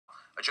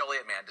a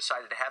Joliet man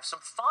decided to have some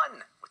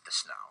fun with the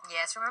snow.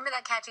 Yes, remember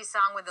that catchy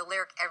song with the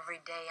lyric,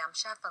 "Every day I'm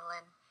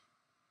shuffling"?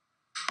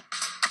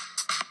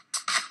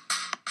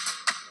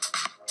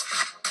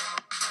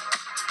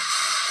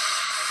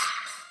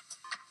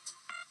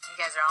 You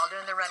guys are all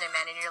doing the Running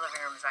Man in your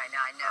living rooms right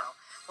now, I know.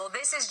 Well,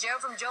 this is Joe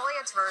from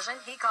Joliet's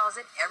version. He calls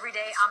it "Every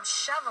Day I'm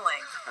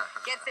Shoveling."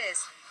 Get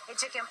this, it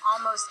took him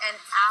almost an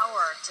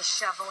hour to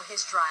shovel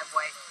his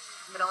driveway,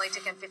 but only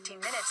took him 15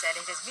 minutes to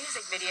edit his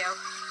music video.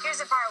 Here's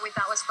the part we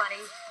thought was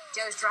funny.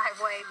 Joe's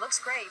driveway looks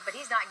great, but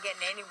he's not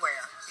getting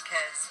anywhere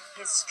because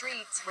his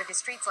streets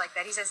like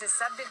that, he says his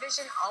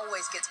subdivision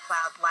always gets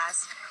plowed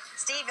last.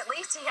 Steve, at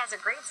least he has a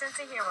great sense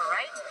of humor,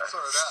 right?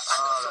 Sort of that. I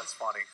know, that's funny.